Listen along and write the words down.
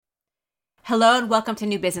Hello and welcome to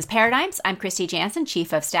New Business Paradigms. I'm Christy Jansen,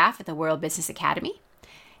 Chief of Staff at the World Business Academy.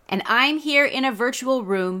 And I'm here in a virtual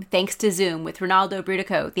room thanks to Zoom with Ronaldo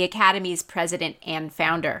Brutoco, the Academy's president and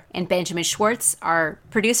founder. And Benjamin Schwartz, our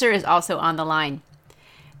producer, is also on the line.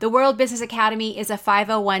 The World Business Academy is a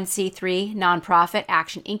 501c3 nonprofit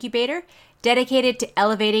action incubator dedicated to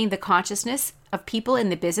elevating the consciousness of people in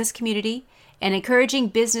the business community and encouraging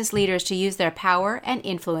business leaders to use their power and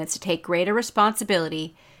influence to take greater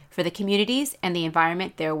responsibility for the communities and the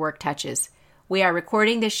environment their work touches. We are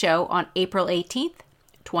recording this show on April 18th,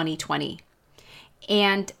 2020.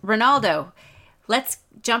 And Ronaldo, let's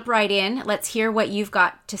jump right in. Let's hear what you've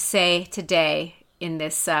got to say today in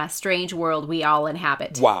this strange world we all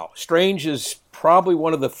inhabit. Wow. Strange is probably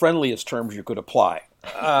one of the friendliest terms you could apply.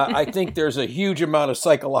 I think there's a huge amount of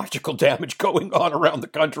psychological damage going on around the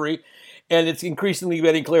country, and it's increasingly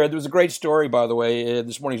getting clear. There was a great story, by the way,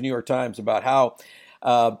 this morning's New York Times about how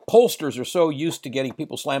pollsters are so used to getting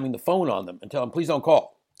people slamming the phone on them and telling them, please don't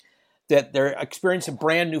call, that they're experiencing a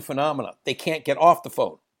brand new phenomena. They can't get off the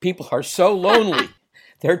phone. People are so lonely.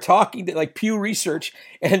 They're talking to like Pew Research,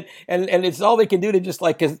 and it's all they can do to just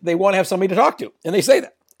like, cause they want to have somebody to talk to. And they say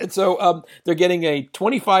that. And so they're getting a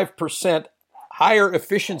 25% higher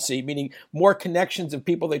efficiency, meaning more connections of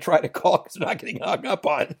people they try to call because they're not getting hung up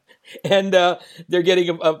on. And they're getting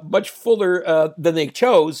a much fuller than they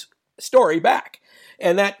chose story back.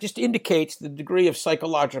 And that just indicates the degree of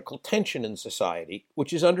psychological tension in society,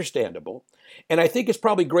 which is understandable. And I think it's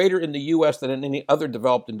probably greater in the U.S. than in any other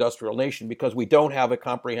developed industrial nation because we don't have a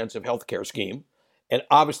comprehensive healthcare scheme. And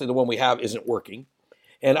obviously the one we have isn't working.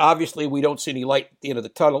 And obviously we don't see any light at the end of the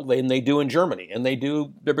tunnel, and they do in Germany. And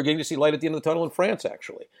they're beginning to see light at the end of the tunnel in France,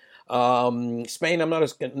 actually. Spain, I'm not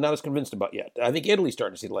as convinced about yet. I think Italy's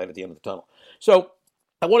starting to see the light at the end of the tunnel. So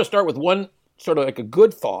I want to start with one sort of like a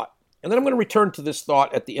good thought. And then I'm going to return to this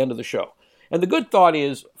thought at the end of the show. And the good thought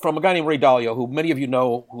is from a guy named Ray Dalio, who many of you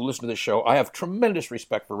know who listen to this show. I have tremendous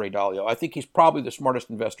respect for Ray Dalio. I think he's probably the smartest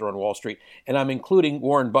investor on Wall Street, and I'm including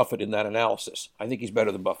Warren Buffett in that analysis. I think he's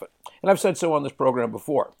better than Buffett. And I've said so on this program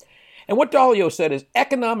before. And what Dalio said is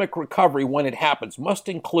economic recovery, when it happens, must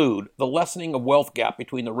include the lessening of wealth gap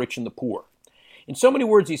between the rich and the poor. In so many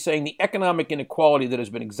words, he's saying the economic inequality that has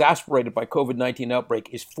been exacerbated by COVID-19 outbreak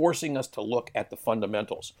is forcing us to look at the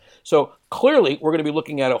fundamentals. So clearly, we're going to be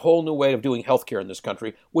looking at a whole new way of doing healthcare in this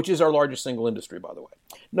country, which is our largest single industry, by the way.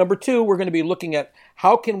 Number two, we're going to be looking at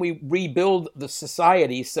how can we rebuild the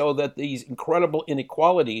society so that these incredible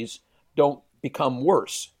inequalities don't become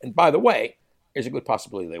worse. And by the way, there's a good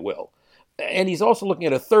possibility they will. And he's also looking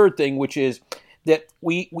at a third thing, which is that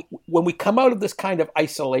we when we come out of this kind of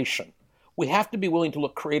isolation, we have to be willing to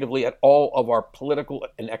look creatively at all of our political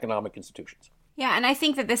and economic institutions. Yeah, and I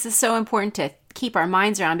think that this is so important to keep our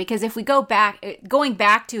minds around because if we going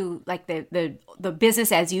back to like the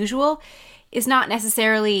business as usual is not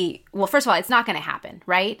necessarily, well, first of all, it's not going to happen,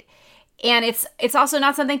 right? And it's also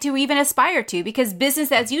not something to even aspire to because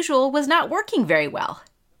business as usual was not working very well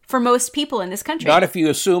for most people in this country. Not if you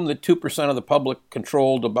assume that 2% of the public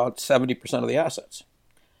controlled about 70% of the assets.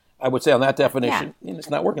 I would say on that definition,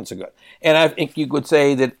 It's not working so good. And I think you could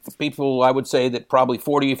say that I would say that probably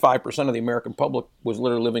 45% of the American public was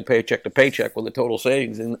literally living paycheck to paycheck with a total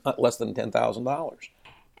savings in less than $10,000.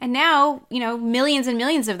 And now, millions and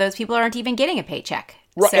millions of those people aren't even getting a paycheck.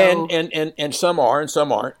 Right, so... and some are and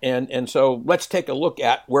some aren't. And so let's take a look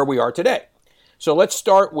at where we are today. So let's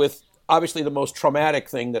start with, obviously, the most traumatic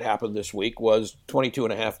thing that happened this week was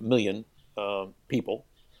 22.5 million people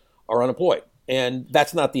are unemployed. And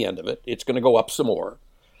that's not the end of it. It's going to go up some more.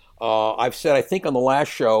 I've said, I think on the last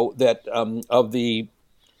show, that of the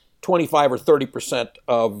 25 or 30%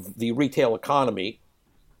 of the retail economy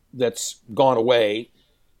that's gone away,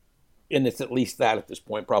 and it's at least that at this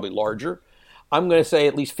point, probably larger, I'm going to say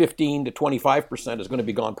at least 15 to 25% is going to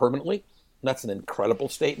be gone permanently. That's an incredible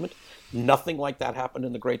statement. Nothing like that happened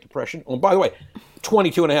in the Great Depression. Oh, by the way,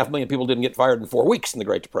 22.5 million people didn't get fired in 4 weeks in the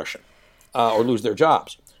Great Depression or lose their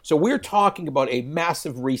jobs. So we're talking about a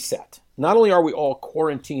massive reset. Not only are we all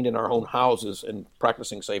quarantined in our own houses and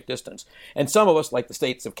practicing safe distance, and some of us, like the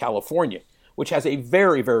states of California, which has a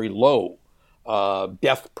very, very low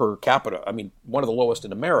death per capita, I mean, one of the lowest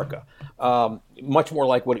in America, much more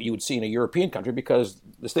like what you would see in a European country because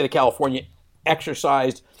the state of California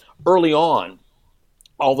exercised early on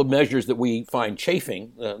all the measures that we find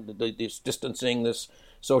chafing, this distancing, this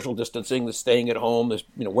social distancing, this staying at home, this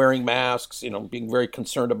wearing masks, being very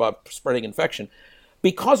concerned about spreading infection.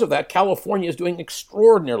 Because of that, California is doing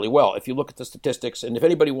extraordinarily well. If you look at the statistics, and if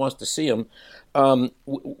anybody wants to see them,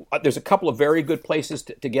 there's a couple of very good places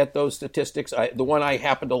to get those statistics. The one I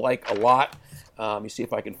happen to like a lot Let me see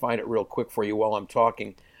if I can find it real quick for you while I'm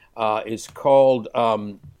talking. Is called...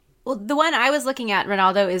 well, the one I was looking at,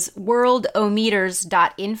 Ronaldo, is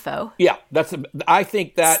worldometers.info. Yeah, I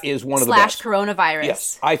think that is one of the best. /coronavirus.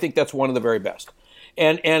 Yes, I think that's one of the very best.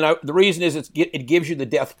 And the reason is it gives you the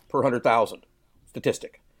death per 100,000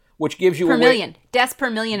 statistic, which gives you... million. Deaths per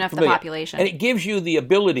million of the population. And it gives you the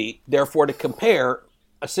ability, therefore, to compare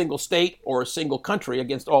a single state or a single country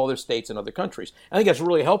against all other states and other countries. I think that's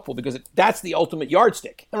really helpful because that's the ultimate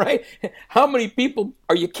yardstick, right? How many people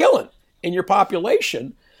are you killing in your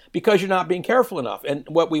population because you're not being careful enough? And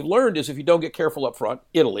what we've learned is if you don't get careful up front,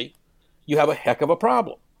 Italy, you have a heck of a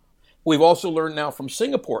problem. We've also learned now from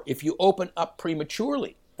Singapore, if you open up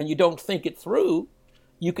prematurely and you don't think it through,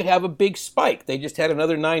 you could have a big spike. They just had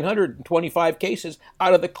another 925 cases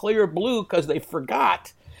out of the clear blue because they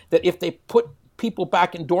forgot that if they put people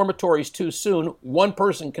back in dormitories too soon, one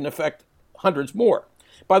person can affect hundreds more.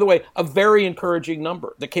 By the way, a very encouraging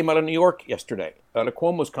number that came out of New York yesterday at a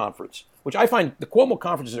Cuomo's conference, which I find the Cuomo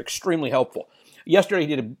conference is extremely helpful.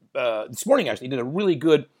 Yesterday, this morning actually, he did a really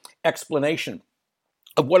good explanation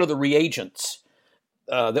of what are the reagents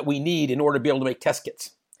that we need in order to be able to make test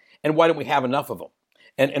kits, and why don't we have enough of them,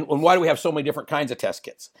 and why do we have so many different kinds of test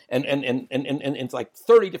kits, and it's like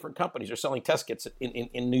 30 different companies are selling test kits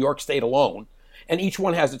in New York State alone, and each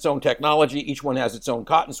one has its own technology, each one has its own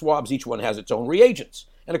cotton swabs, each one has its own reagents.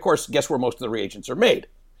 And of course, guess where most of the reagents are made?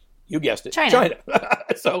 You guessed it, China.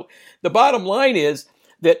 So the bottom line is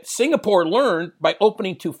that Singapore learned by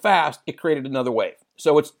opening too fast, it created another wave.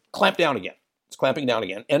 So it's clamped down again. It's clamping down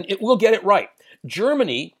again. And it will get it right.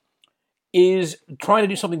 Germany is trying to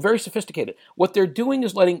do something very sophisticated. What they're doing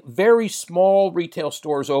is letting very small retail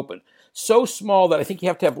stores open. So small that I think you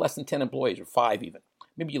have to have less than 10 employees, or 5 even.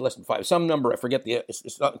 Maybe less than 5. Some number, I forget,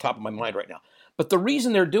 it's not on top of my mind right now. But the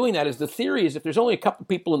reason they're doing that is the theory is if there's only a couple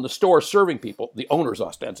people in the store serving people, the owners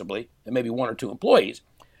ostensibly, and maybe 1 or 2 employees,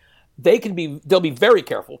 they'll be very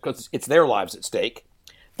careful because it's their lives at stake.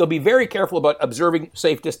 They'll be very careful about observing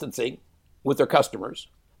safe distancing with their customers.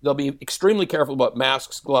 They'll be extremely careful about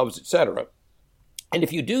masks, gloves, etc. And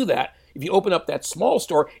if you do that, if you open up that small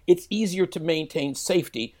store, it's easier to maintain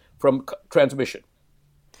safety from transmission.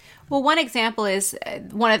 Well, one example is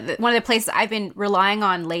one of the places I've been relying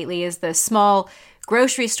on lately is the small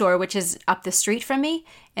grocery store, which is up the street from me,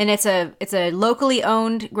 and it's a locally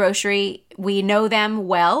owned grocery. We know them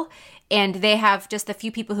well, and they have just a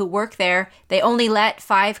few people who work there. They only let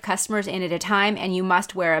 5 customers in at a time, and you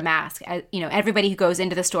must wear a mask. Everybody who goes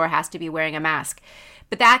into the store has to be wearing a mask.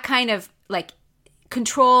 But that kind of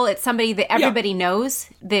control, it's somebody that everybody knows,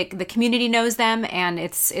 the community knows them, and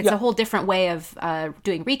it's a whole different way of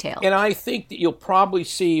doing retail. And I think that you'll probably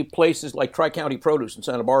see places like Tri-County Produce in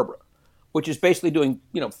Santa Barbara, which is basically doing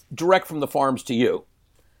direct from the farms to you.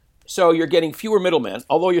 So you're getting fewer middlemen,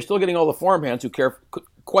 although you're still getting all the farmhands who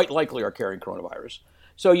quite likely are carrying coronavirus.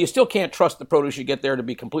 So you still can't trust the produce you get there to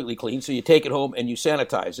be completely clean. So you take it home and you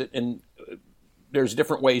sanitize it, and there's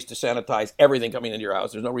different ways to sanitize everything coming into your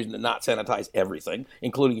house. There's no reason to not sanitize everything,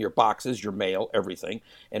 including your boxes, your mail, everything.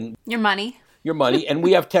 And your money. And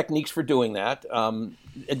we have techniques for doing that.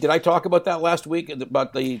 Did I talk about that last week?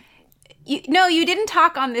 About the... No, you didn't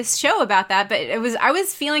talk on this show about that, but I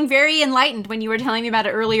was feeling very enlightened when you were telling me about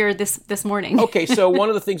it earlier this morning. Okay, so one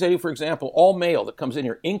of the things I do, for example, all mail that comes in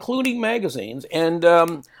here, including magazines, and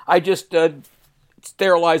I just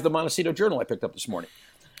sterilized the Montecito Journal I picked up this morning.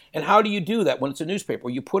 And how do you do that when it's a newspaper?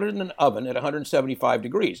 You put it in an oven at 175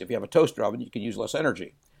 degrees. If you have a toaster oven, you can use less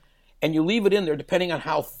energy. And you leave it in there depending on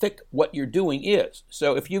how thick what you're doing is.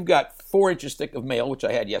 So if you've got 4 inches thick of mail, which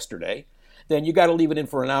I had yesterday, then you got to leave it in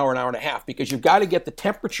for an hour and a half, because you've got to get the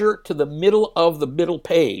temperature to the middle of the middle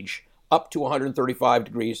page up to 135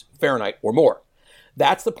 degrees Fahrenheit or more.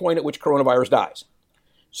 That's the point at which coronavirus dies.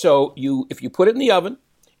 So if you put it in the oven,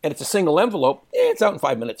 and it's a single envelope, it's out in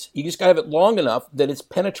 5 minutes. You just got to have it long enough that it's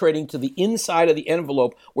penetrating to the inside of the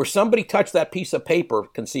envelope where somebody touched that piece of paper,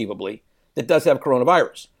 conceivably, that does have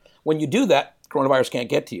coronavirus. When you do that, coronavirus can't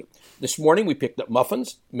get to you. This morning, we picked up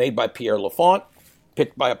muffins made by Pierre Lafont,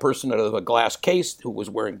 picked by a person out of a glass case who was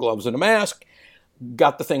wearing gloves and a mask,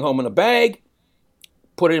 got the thing home in a bag,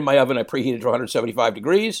 put it in my oven. I preheated to 175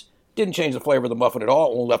 degrees, didn't change the flavor of the muffin at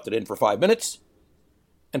all, only left it in for 5 minutes.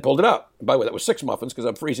 And pulled it out. And by the way, that was 6 muffins because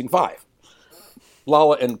I'm freezing 5.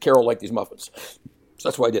 Lala and Carol like these muffins. So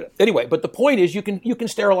that's why I did it. Anyway, but the point is you can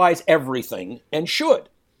sterilize everything, and should,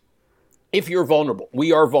 if you're vulnerable.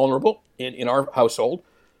 We are vulnerable in our household.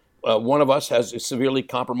 One of us has a severely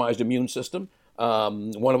compromised immune system.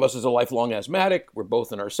 One of us is a lifelong asthmatic. We're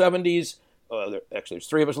both in our 70s. Actually, there's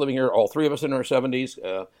 3 of us living here, all 3 of us in our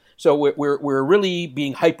 70s. So we're really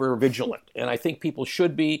being hyper vigilant, and I think people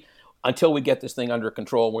should be until we get this thing under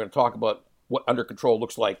control. We're going to talk about what under control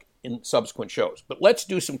looks like in subsequent shows. But let's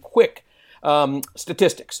do some quick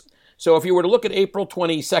statistics. So if you were to look at April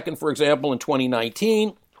 22nd, for example, in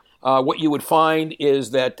 2019, what you would find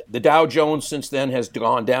is that the Dow Jones since then has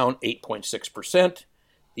gone down 8.6%,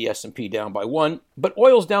 the S&P down by 1%, but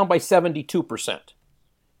oil's down by 72%.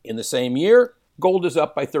 In the same year, gold is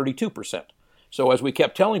up by 32%. So as we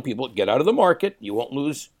kept telling people, get out of the market, you won't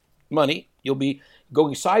lose money, you'll be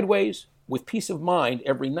going sideways with peace of mind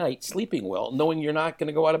every night, sleeping well, knowing you're not going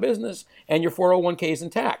to go out of business, and your 401k is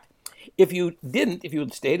intact. If you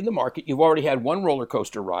had stayed in the market, you've already had one roller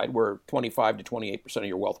coaster ride where 25 to 28% of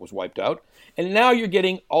your wealth was wiped out, and now you're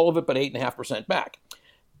getting all of it but 8.5% back.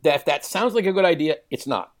 If that sounds like a good idea, it's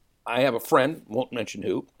not. I have a friend, won't mention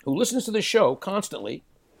who listens to this show constantly,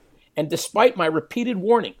 and despite my repeated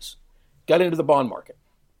warnings, got into the bond market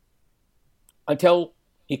until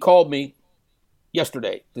he called me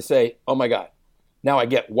yesterday to say, oh my God, now I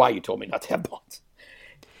get why you told me not to have bonds.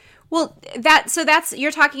 Well,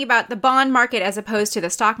 you're talking about the bond market as opposed to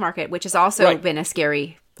the stock market, which has also been a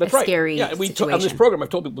scary situation. On this program, I've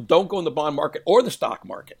told people don't go in the bond market or the stock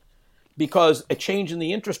market because a change in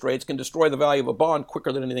the interest rates can destroy the value of a bond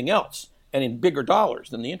quicker than anything else and in bigger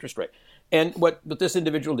dollars than the interest rate. And what this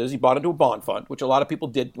individual did is he bought into a bond fund, which a lot of people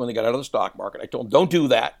did when they got out of the stock market. I told him, don't do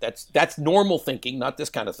that. That's normal thinking, not this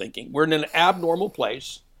kind of thinking. We're in an abnormal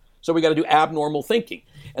place, so we got to do abnormal thinking.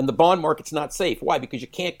 And the bond market's not safe. Why? Because you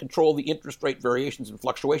can't control the interest rate variations and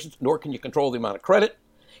fluctuations, nor can you control the amount of credit.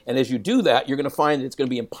 And as you do that, you're going to find that it's going to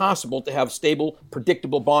be impossible to have stable,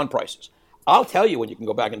 predictable bond prices. I'll tell you when you can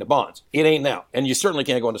go back into bonds. It ain't now. And you certainly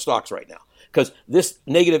can't go into stocks right now because this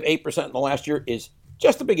negative 8% in the last year is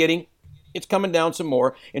just the beginning. It's coming down some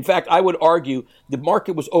more. In fact, I would argue the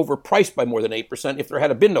market was overpriced by more than 8% if there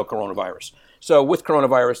had been no coronavirus. So with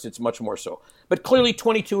coronavirus, it's much more so. But clearly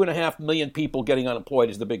 22.5 million people getting unemployed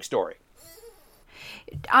is the big story.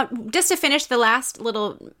 Just to finish the last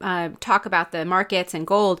little talk about the markets and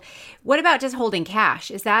gold, what about just holding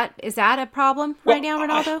cash? Is that a problem right now,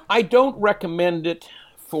 Ronaldo? I don't recommend it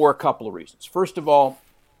for a couple of reasons. First of all,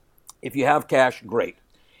 if you have cash, great.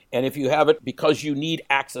 And if you have it because you need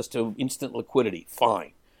access to instant liquidity,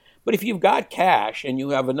 fine. But if you've got cash and you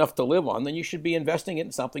have enough to live on, then you should be investing it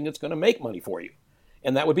in something that's going to make money for you.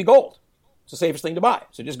 And that would be gold. It's the safest thing to buy.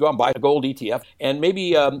 So just go out and buy a gold ETF. And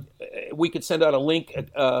maybe we could send out a link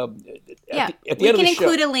at the end of the show. We can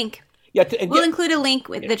include a link. We'll include a link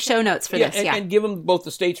with the show notes for this. And give them both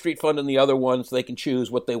the State Street Fund and the other one so they can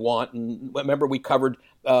choose what they want. And remember, we covered,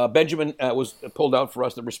 Benjamin was pulled out for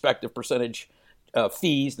us the respective percentage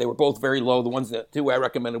fees. They were both very low. The ones that two I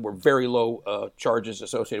recommended were very low charges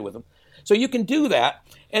associated with them. So you can do that,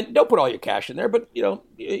 and don't put all your cash in there. But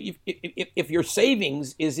if your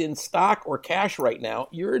savings is in stock or cash right now,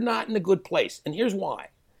 you're not in a good place. And here's why: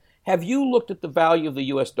 have you looked at the value of the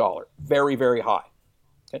U.S. dollar? Very, very high.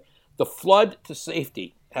 Okay? The flood to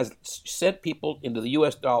safety has sent people into the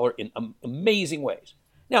U.S. dollar in amazing ways.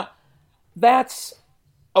 Now, that's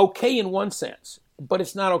okay in one sense, but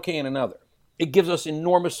it's not okay in another. It gives us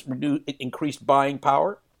enormous increased buying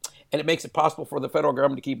power, and it makes it possible for the federal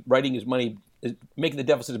government to keep writing his money, making the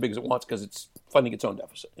deficit as big as it wants because it's funding its own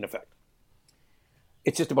deficit, in effect.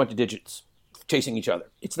 It's just a bunch of digits chasing each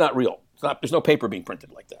other. It's not real. There's no paper being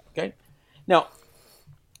printed like that, okay? Now,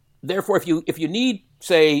 therefore, if you need,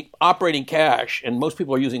 say, operating cash, and most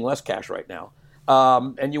people are using less cash right now,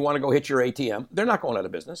 and you want to go hit your ATM, they're not going out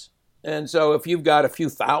of business. And so if you've got a few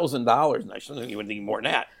 $1,000s, and I certainly even need more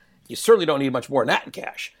than that, you certainly don't need much more than that in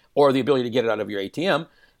cash or the ability to get it out of your ATM.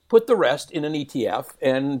 Put the rest in an ETF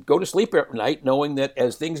and go to sleep at night knowing that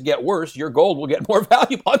as things get worse, your gold will get more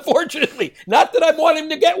valuable, unfortunately. Not that I want him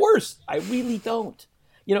to get worse. I really don't.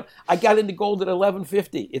 I got into gold at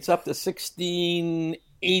 $1,150. It's up to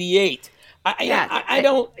 $1,688.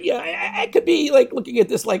 I could be like looking at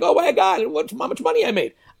this like, oh my God, how much money I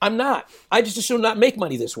made. I'm not. I just assume not make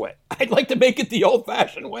money this way. I'd like to make it the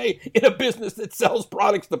old-fashioned way in a business that sells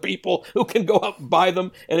products to people who can go out and buy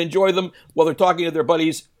them and enjoy them while they're talking to their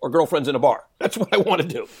buddies or girlfriends in a bar. That's what I want to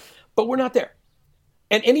do. But we're not there.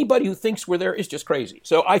 And anybody who thinks we're there is just crazy.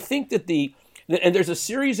 So I think that and there's a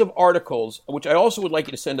series of articles, which I also would like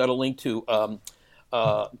you to send out a link to,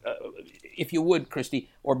 if you would, Christy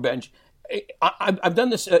or Benj. I've done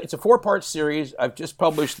this. It's a 4-part series. I've just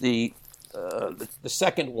published the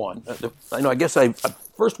second one. I guess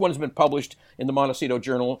first one has been published in the Montecito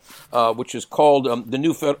Journal, which is called A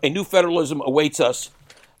New Federalism Awaits Us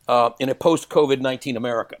in a Post-COVID-19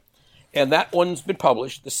 America. And that one's been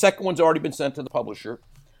published. The second one's already been sent to the publisher.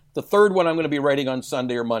 The third one I'm going to be writing on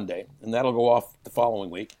Sunday or Monday, and that'll go off the following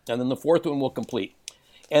week. And then the fourth one will complete.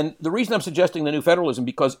 And the reason I'm suggesting the new federalism,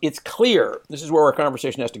 because it's clear, this is where our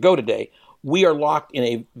conversation has to go today, we are locked in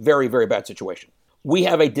a very, very bad situation. We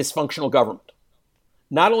have a dysfunctional government.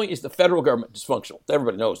 Not only is the federal government dysfunctional,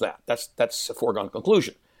 everybody knows that. That's a foregone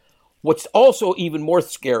conclusion. What's also even more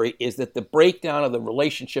scary is that the breakdown of the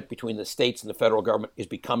relationship between the states and the federal government is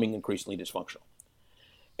becoming increasingly dysfunctional.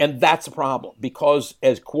 And that's a problem because,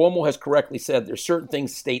 as Cuomo has correctly said, there's certain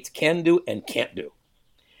things states can do and can't do.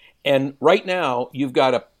 And right now, you've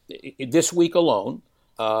got this week alone,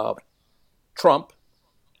 Trump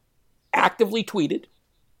actively tweeted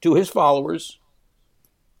to his followers,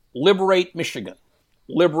 liberate Michigan,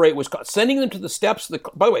 liberate Wisconsin, sending them to the steps,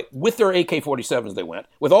 by the way, with their AK-47s they went,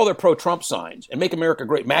 with all their pro-Trump signs, and Make America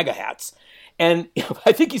Great MAGA hats. And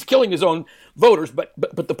I think he's killing his own voters, but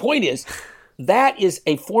the point is, that is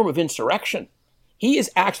a form of insurrection. He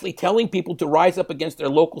is actually telling people to rise up against their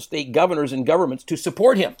local state governors and governments to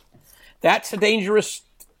support him. That's a dangerous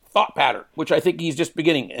thought pattern, which I think he's just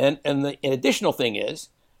beginning. And the additional thing is,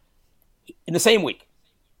 in the same week,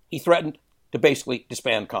 he threatened to basically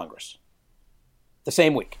disband Congress. The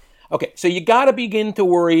same week. Okay, so you got to begin to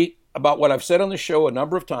worry about what I've said on the show a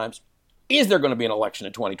number of times. Is there going to be an election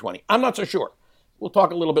in 2020? I'm not so sure. We'll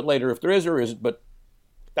talk a little bit later if there is or isn't, but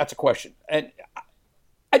that's a question. And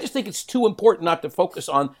I just think it's too important not to focus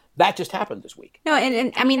on that just happened this week. No,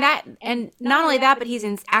 and I mean that, and not only that, but he's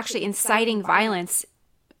actually inciting violence.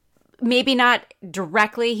 Maybe not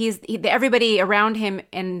directly. Everybody around him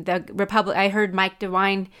in the Republic. I heard Mike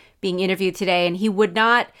DeWine being interviewed today, and he would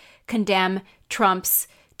not condemn Trump's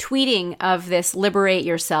tweeting of this "liberate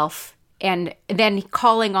yourself" and then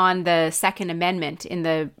calling on the Second Amendment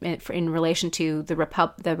in relation to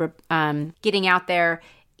the getting out there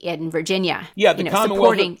in Virginia. Yeah, the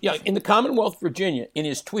Commonwealth. In the Commonwealth of Virginia, in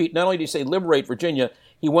his tweet, not only did he say "liberate Virginia,"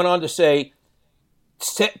 he went on to say,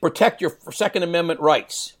 "Protect your Second Amendment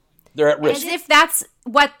rights. They're at risk." As if that's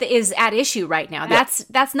what is at issue right now. Yeah.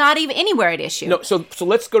 That's not even anywhere at issue. No. So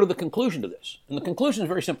let's go to the conclusion to this, and the conclusion is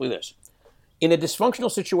very simply this: in a dysfunctional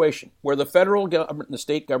situation where the federal government and the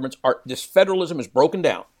state governments this federalism is broken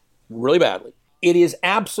down really badly, it is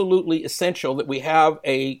absolutely essential that we have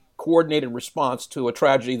a coordinated response to a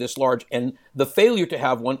tragedy this large. And the failure to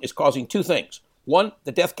have one is causing two things. One,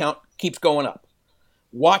 the death count keeps going up.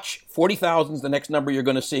 Watch 40,000 is the next number you're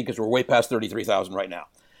going to see because we're way past 33,000 right now.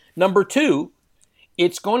 Number two,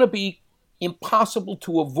 it's going to be impossible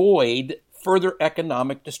to avoid further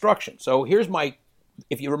economic destruction. So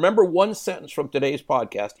if you remember one sentence from today's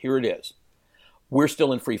podcast, here it is. We're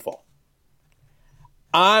still in free fall.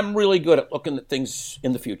 I'm really good at looking at things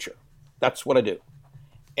in the future. That's what I do.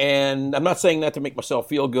 And I'm not saying that to make myself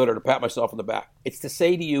feel good or to pat myself on the back. It's to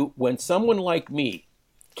say to you, when someone like me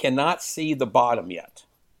cannot see the bottom yet,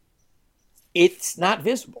 it's not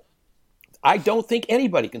visible. I don't think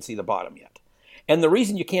anybody can see the bottom yet. And the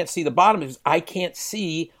reason you can't see the bottom is I can't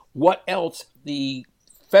see what else the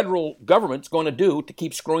federal government's going to do to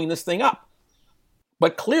keep screwing this thing up.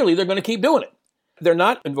 But clearly they're going to keep doing it. They're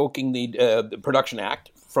not invoking the Production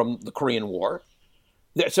Act from the Korean War.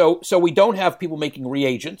 So we don't have people making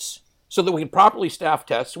reagents so that we can properly staff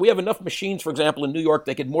tests. We have enough machines, for example, in New York,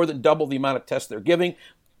 they could more than double the amount of tests they're giving.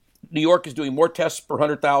 New York is doing more tests per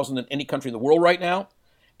 100,000 than any country in the world right now.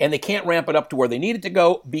 And they can't ramp it up to where they need it to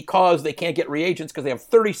go because they can't get reagents because they have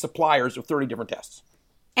 30 suppliers of 30 different tests.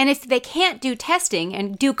 And if they can't do testing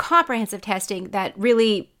and do comprehensive testing,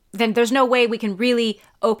 then there's no way we can really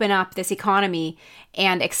open up this economy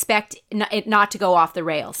and expect it not to go off the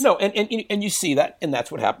rails. No, and you see that, and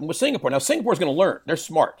that's what happened with Singapore. Now, Singapore's going to learn. They're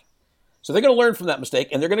smart. So they're going to learn from that mistake,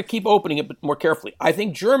 and they're going to keep opening it more carefully. I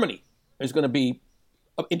think Germany is going to be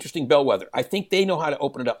an interesting bellwether. I think they know how to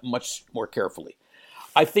open it up much more carefully.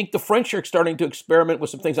 I think the French are starting to experiment with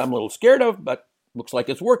some things I'm a little scared of, but looks like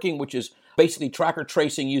it's working, which is basically tracker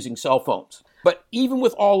tracing using cell phones. But even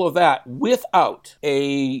with all of that, without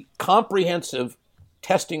a comprehensive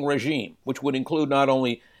testing regime, which would include not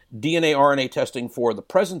only DNA, RNA testing for the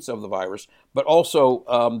presence of the virus, but also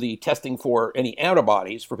the testing for any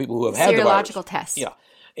antibodies for people who have had the virus. Serological tests. Yeah.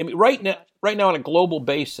 I mean, right now on a global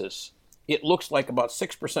basis, it looks like about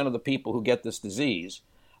 6% of the people who get this disease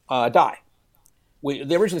die.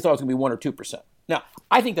 They originally thought it was going to be 1 or 2%. Now,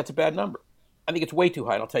 I think that's a bad number. I think it's way too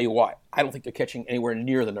high, and I'll tell you why. I don't think they're catching anywhere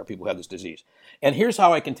near the number of people who have this disease. And here's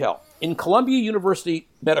how I can tell. In Columbia University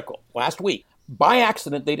Medical last week, by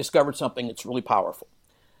accident, they discovered something that's really powerful.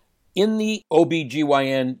 In the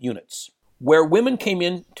OBGYN units, where women came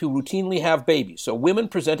in to routinely have babies, so women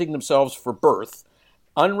presenting themselves for birth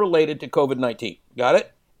unrelated to COVID-19, got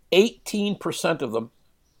it? 18% of them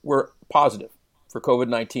were positive for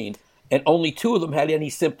COVID-19, and only 2 of them had any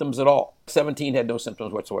symptoms at all. 17 had no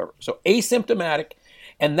symptoms whatsoever. So asymptomatic,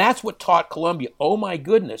 and that's what taught Columbia, oh my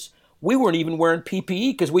goodness, we weren't even wearing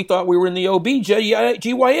PPE because we thought we were in the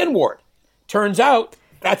OB-GYN ward. Turns out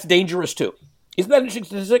that's dangerous too. Isn't that an interesting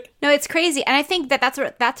statistic? No, it's crazy, and I think that's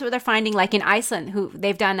what they're finding. Like in Iceland, who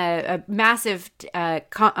they've done a massive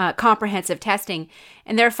comprehensive testing,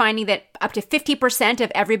 and they're finding that up to 50%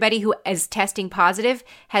 of everybody who is testing positive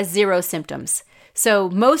has 0 symptoms. So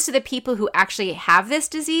most of the people who actually have this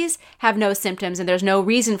disease have no symptoms, and there's no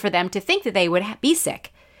reason for them to think that they would be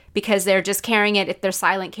sick, because they're just carrying it if they're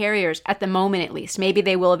silent carriers at the moment, at least. Maybe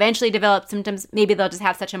they will eventually develop symptoms. Maybe they'll just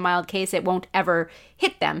have such a mild case it won't ever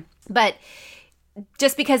hit them. But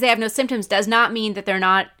just because they have no symptoms does not mean that they're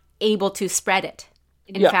not able to spread it.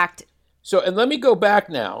 In fact. So, and let me go back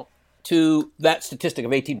now to that statistic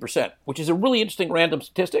of 18%, which is a really interesting random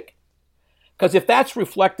statistic. Because if that's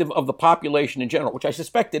reflective of the population in general, which I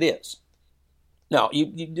suspect it is. Now,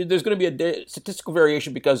 there's going to be a statistical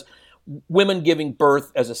variation because women giving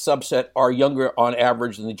birth as a subset are younger on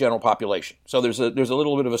average than the general population. So there's a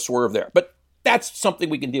little bit of a swerve there. But that's something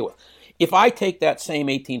we can deal with. If I take that same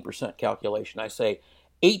 18% calculation, I say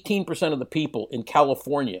 18% of the people in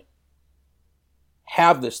California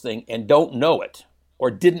have this thing and don't know it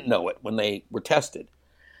or didn't know it when they were tested.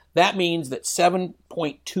 That means that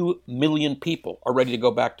 7.2 million people are ready to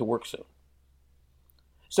go back to work soon.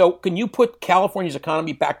 So can you put California's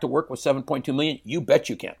economy back to work with 7.2 million? You bet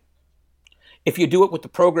you can. If you do it with the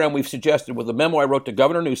program we've suggested, with the memo I wrote to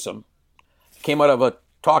Governor Newsom, came out of a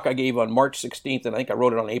talk I gave on March 16th, and I think I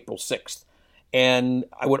wrote it on April 6th. And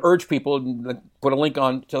I would urge people, and put a link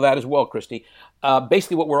on to that as well, Christy.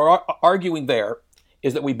 Basically what we're arguing there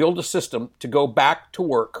is that we build a system to go back to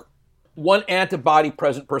work, one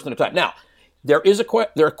antibody-present person at a time. Now, there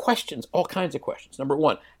are questions, all kinds of questions. Number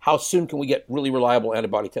one, how soon can we get really reliable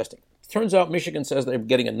antibody testing? It turns out Michigan says they're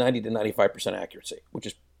getting a 90 to 95% accuracy, which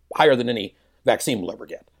is higher than any vaccine will ever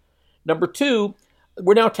get. Number two,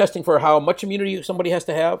 we're now testing for how much immunity somebody has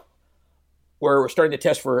to have, where we're starting to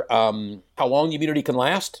test for how long the immunity can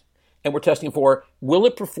last, and we're testing for, will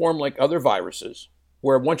it perform like other viruses,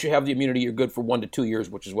 where once you have the immunity, you're good for 1 to 2 years,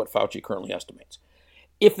 which is what Fauci currently estimates.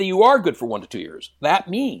 If you are good for 1 to 2 years, that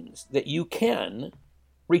means that you can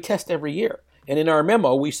retest every year. And in our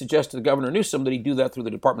memo, we suggested to Governor Newsom that he do that through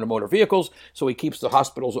the Department of Motor Vehicles, so he keeps the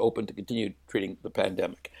hospitals open to continue treating the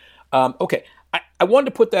pandemic. Okay, I wanted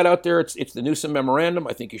to put that out there. It's the Newsom memorandum.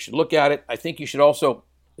 I think you should look at it. I think you should also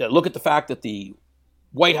look at the fact that the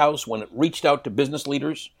White House, when it reached out to business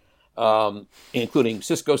leaders, including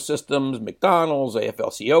Cisco Systems, McDonald's,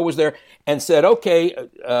 AFL-CIO was there, and said, okay,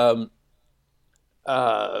 and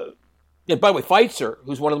by the way, Pfizer,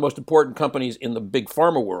 who's one of the most important companies in the big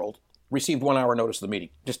pharma world, received 1 hour notice of the meeting.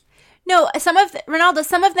 No, some of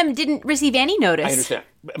them didn't receive any notice. I understand,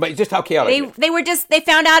 but just how chaotic. They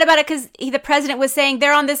found out about it because the president was saying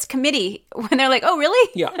they're on this committee when they're like, oh,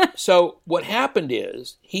 really? Yeah. So what happened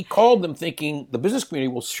is he called them thinking the business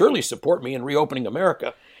community will surely support me in reopening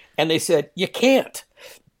America, and they said you can't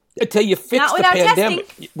until you fix the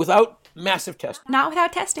pandemic without massive testing. Not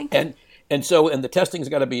without testing. And the testing's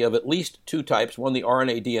got to be of at least 2 types. One, the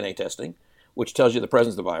RNA DNA testing, which tells you the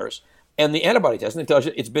presence of the virus, and the antibody testing that tells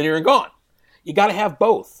you it's been here and gone. You got to have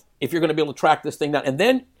both if you're going to be able to track this thing down. And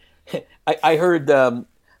then I heard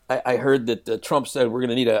that Trump said we're going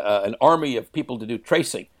to need an army of people to do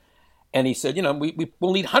tracing, and he said,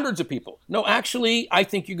 we'll need hundreds of people. No, actually, I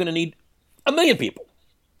think you're going to need 1 million people,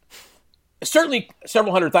 certainly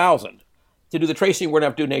several 100,000 to do the tracing we're going to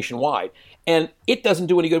have to do nationwide, and it doesn't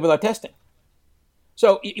do any good without testing.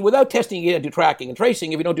 So without testing, you can't do tracking and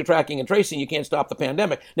tracing. If you don't do tracking and tracing, you can't stop the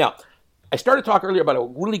pandemic. Now, I started talking earlier about a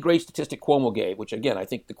really great statistic Cuomo gave, which, again, I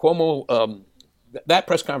think the Cuomo, that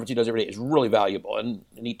press conference he does every day is really valuable. And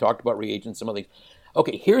he talked about reagents, some other things.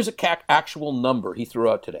 Okay, here's a actual number he threw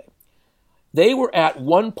out today. They were at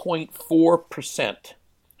 1.4%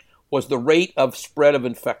 was the rate of spread of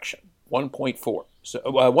infection. 1.4. So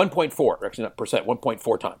 1.4, actually not percent,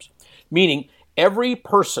 1.4 times. Meaning every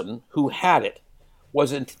person who had it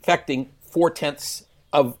was infecting 0.4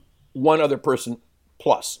 of one other person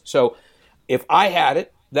plus. So if I had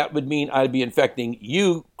it, that would mean I'd be infecting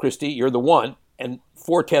you, Christy, you're the one, and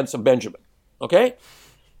 0.4 of Benjamin. Okay?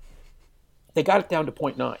 They got it down to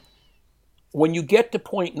 0.9. When you get to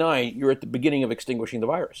 0.9, you're at the beginning of extinguishing the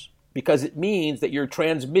virus because it means that you're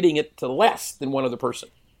transmitting it to less than one other person.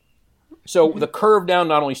 So the curve down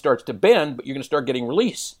not only starts to bend, but you're going to start getting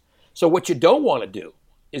release. So what you don't want to do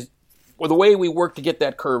is, well, the way we work to get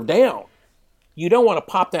that curve down, you don't want to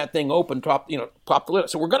pop that thing open, pop the lid.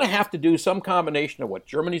 So we're going to have to do some combination of what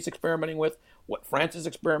Germany's experimenting with, what France is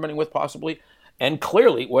experimenting with possibly, and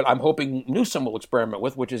clearly what I'm hoping Newsom will experiment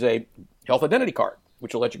with, which is a health identity card,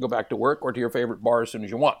 which will let you go back to work or to your favorite bar as soon as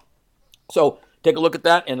you want. So take a look at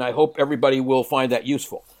that, and I hope everybody will find that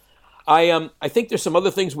useful. I think there's some other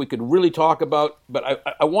things we could really talk about, but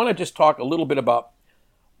I want to just talk a little bit about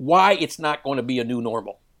why it's not going to be a new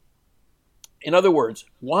normal. In other words,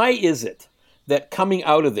 why is it that coming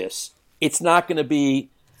out of this, it's not going to be,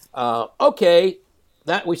 okay,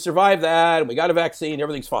 that we survived that, and we got a vaccine,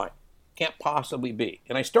 everything's fine. Can't possibly be.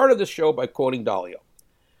 And I started this show by quoting Dalio.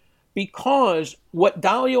 Because what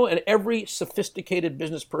Dalio and every sophisticated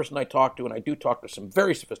business person I talk to, and I do talk to some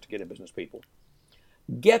very sophisticated business people,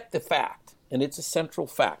 get the fact, and it's a central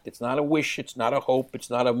fact. It's not a wish, it's not a hope, it's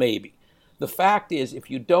not a maybe. The fact is, if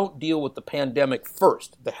you don't deal with the pandemic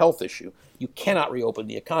first, the health issue, you cannot reopen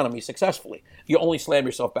the economy successfully. You only slam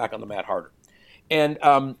yourself back on the mat harder. And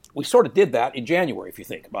we sort of did that in January, if you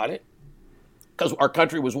think about it, because our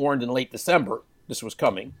country was warned in late December this was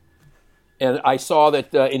coming. And I saw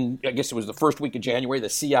that I guess it was the first week of January, the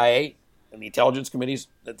CIA and the intelligence committees,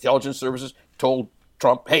 the intelligence services told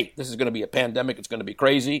Trump, hey, this is going to be a pandemic. It's going to be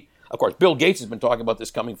crazy. Of course, Bill Gates has been talking about this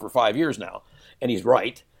coming for 5 years now, and he's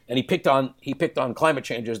right. And he picked on climate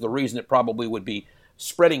change as the reason it probably would be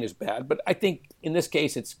spreading as bad. But I think in this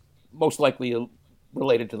case, it's most likely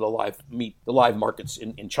related to the live markets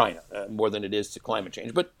in China more than it is to climate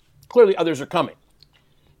change. But clearly others are coming.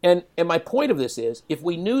 And my point of this is, if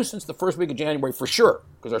we knew since the first week of January for sure,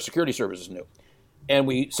 because our security services knew,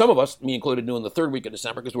 and some of us, me included, knew in the third week of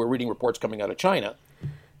December because we were reading reports coming out of China,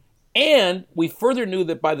 and we further knew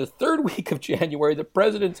that by the third week of January, the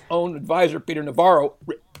president's own advisor, Peter Navarro,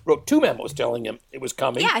 wrote 2 memos telling him it was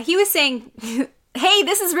coming. Yeah, he was saying, hey,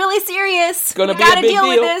 this is really serious. It's going to be a big deal.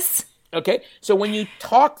 With this. Okay, so when you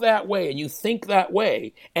talk that way and you think that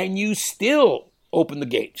way and you still open the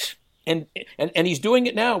gates, and he's doing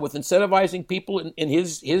it now with incentivizing people in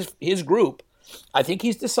his group, I think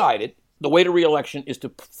he's decided the way to re-election is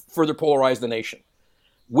to further polarize the nation,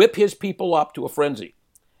 whip his people up to a frenzy,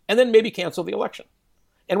 and then maybe cancel the election.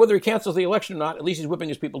 And whether he cancels the election or not, at least he's whipping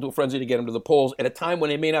his people to a frenzy to get them to the polls at a time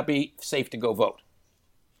when it may not be safe to go vote.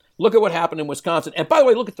 Look at what happened in Wisconsin. And by the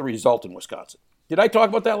way, look at the result in Wisconsin. Did I talk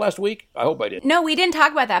about that last week? I hope I did. No, we didn't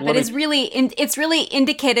talk about that, but it's really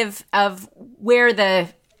indicative of where the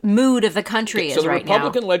mood of the country is right now. So the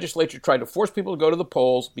Republican legislature tried to force people to go to the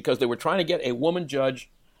polls because they were trying to get a woman judge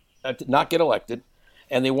to not get elected,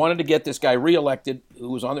 and they wanted to get this guy reelected who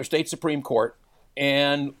was on their state Supreme Court.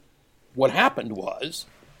 And what happened was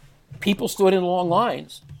people stood in long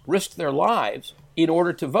lines, risked their lives in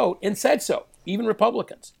order to vote, and said so, even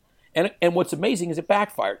Republicans. And what's amazing is it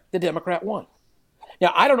backfired. The Democrat won.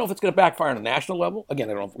 Now, I don't know if it's going to backfire on a national level. Again,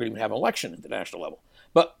 I don't know if we're going to even have an election at the national level.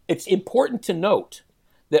 But it's important to note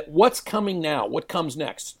that what's coming now, what comes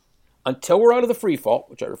next, until we're out of the free fall,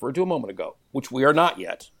 which I referred to a moment ago, which we are not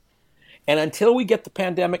yet, and until we get the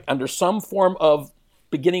pandemic under some form of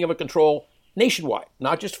beginning of a control nationwide,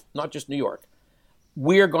 not just New York,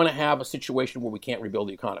 we're going to have a situation where we can't rebuild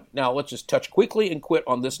the economy. Now, let's just touch quickly and quit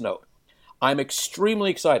on this note. I'm extremely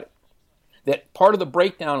excited that part of the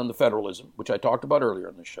breakdown in the federalism, which I talked about earlier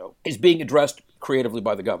in the show, is being addressed creatively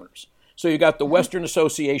by the governors. So you got the Western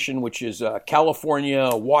Association, which is California,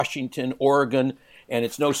 Washington, Oregon, and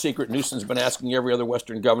it's no secret Newsom's been asking every other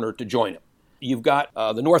Western governor to join him. You've got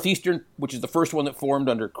the Northeastern, which is the first one that formed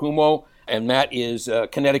under Cuomo, and that is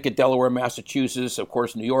Connecticut, Delaware, Massachusetts, of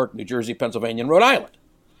course, New York, New Jersey, Pennsylvania, and Rhode Island.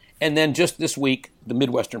 And then just this week, the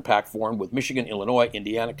Midwestern Pact formed with Michigan, Illinois,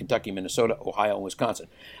 Indiana, Kentucky, Minnesota, Ohio, and Wisconsin.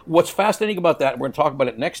 What's fascinating about that, and we're going to talk about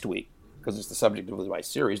it next week, because it's the subject of my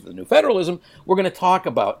series, The New Federalism, we're going to talk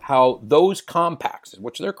about how those compacts,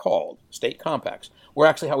 which they're called, state compacts, were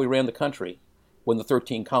actually how we ran the country when the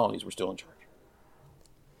 13 colonies were still in charge.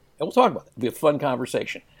 And we'll talk about it. It'll be a fun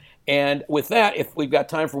conversation. And with that, if we've got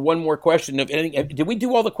time for one more question, if anything, did we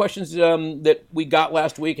do all the questions that we got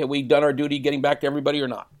last week? Have we done our duty getting back to everybody or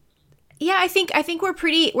not? Yeah, I think we're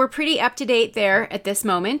pretty up to date there at this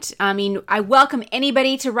moment. I mean, I welcome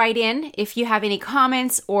anybody to write in if you have any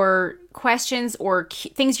comments or questions or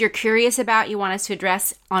things you're curious about you want us to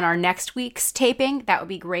address on our next week's taping. That would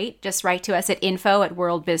be great. Just write to us at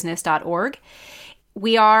info@worldbusiness.org.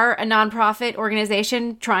 We are a nonprofit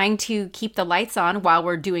organization trying to keep the lights on while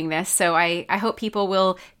we're doing this. So I hope people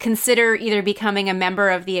will consider either becoming a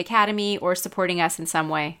member of the Academy or supporting us in some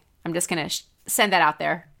way. I'm just going to send that out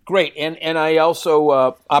there. Great. And I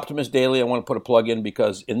also, Optimist Daily, I want to put a plug in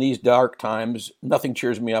because in these dark times, nothing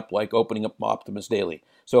cheers me up like opening up Optimist Daily.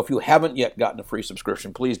 So if you haven't yet gotten a free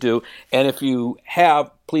subscription, please do. And if you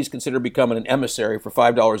have, please consider becoming an emissary for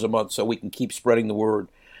 $5 a month so we can keep spreading the word.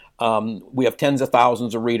 We have tens of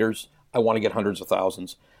thousands of readers. I want to get hundreds of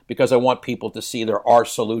thousands because I want people to see there are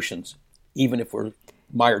solutions, even if we're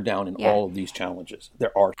mired down in all of these challenges.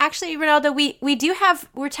 There are. Actually, Ronaldo,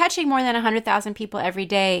 we're touching more than 100,000 people every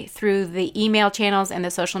day through the email channels and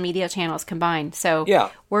the social media channels combined. So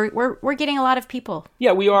we're getting a lot of people.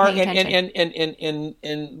 Yeah, we are,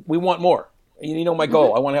 and we want more. You know my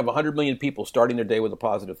goal. I want to have 100 million people starting their day with a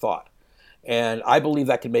positive thought, and I believe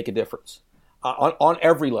that can make a difference on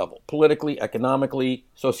every level: politically, economically,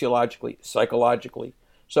 sociologically, psychologically.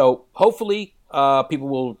 So hopefully, people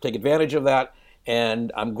will take advantage of that.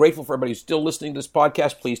 And I'm grateful for everybody who's still listening to this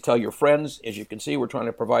podcast. Please tell your friends. As you can see, we're trying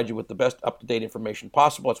to provide you with the best up-to-date information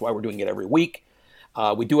possible. That's why we're doing it every week.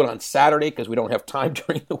 We do it on Saturday because we don't have time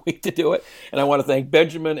during the week to do it. And I want to thank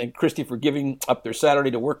Benjamin and Christy for giving up their Saturday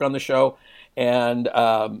to work on the show and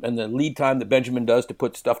the lead time that Benjamin does to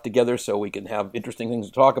put stuff together so we can have interesting things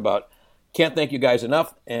to talk about. Can't thank you guys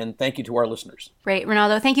enough, and thank you to our listeners. Great,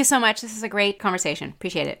 Ronaldo. Thank you so much. This is a great conversation.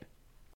 Appreciate it.